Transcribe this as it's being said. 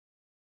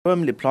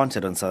Firmly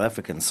planted on South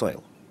African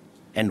soil,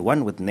 and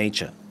one with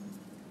nature.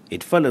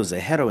 It follows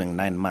a harrowing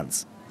 9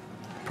 months.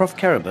 Prof.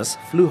 Karabus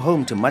flew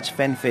home to much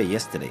fanfare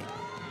yesterday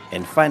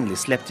and finally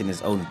slept in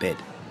his own bed.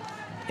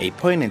 A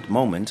poignant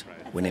moment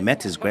when he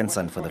met his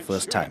grandson for the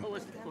first time.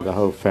 The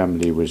whole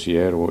family was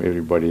here, or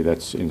everybody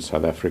that's in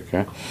South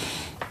Africa,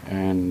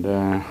 and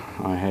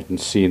I hadn't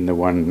seen the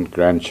one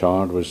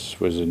grandchild,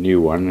 was a new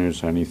one, who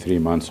was only 3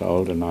 months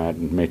old, and I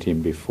hadn't met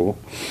him before.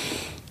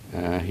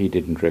 He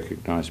didn't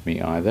recognize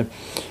me either,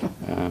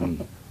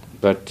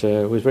 but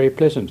it was very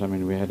pleasant. I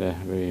mean, we had a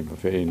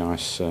very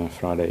nice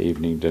Friday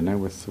evening dinner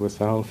with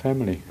the whole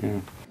family. Yeah.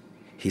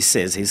 He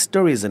says his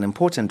story is an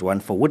important one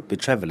for would-be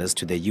travelers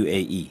to the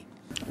UAE.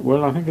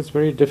 Well, I think it's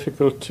very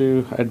difficult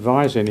to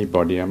advise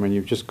anybody. I mean,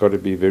 you've just got to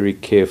be very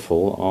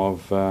careful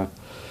of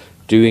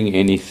doing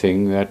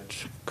anything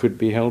that could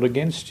be held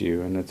against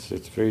you, and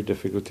it's very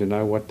difficult to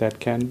know what that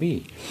can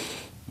be.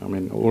 I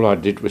mean, all I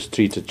did was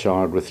treat a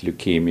child with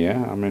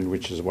leukemia, I mean,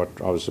 which is what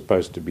I was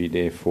supposed to be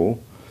there for,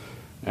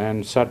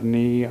 and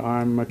suddenly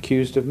I'm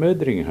accused of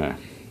murdering her,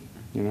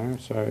 you know.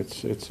 So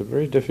it's a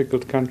very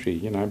difficult country,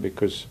 you know,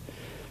 because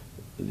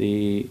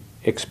the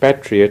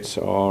expatriates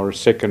are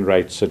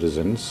second-rate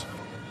citizens.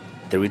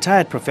 The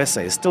retired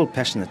professor is still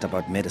passionate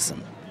about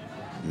medicine.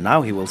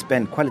 Now he will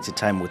spend quality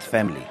time with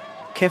family,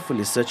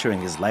 carefully searching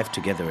his life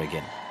together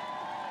again.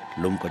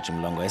 Lumko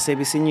Chimlongo,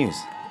 SABC News,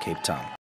 Cape Town.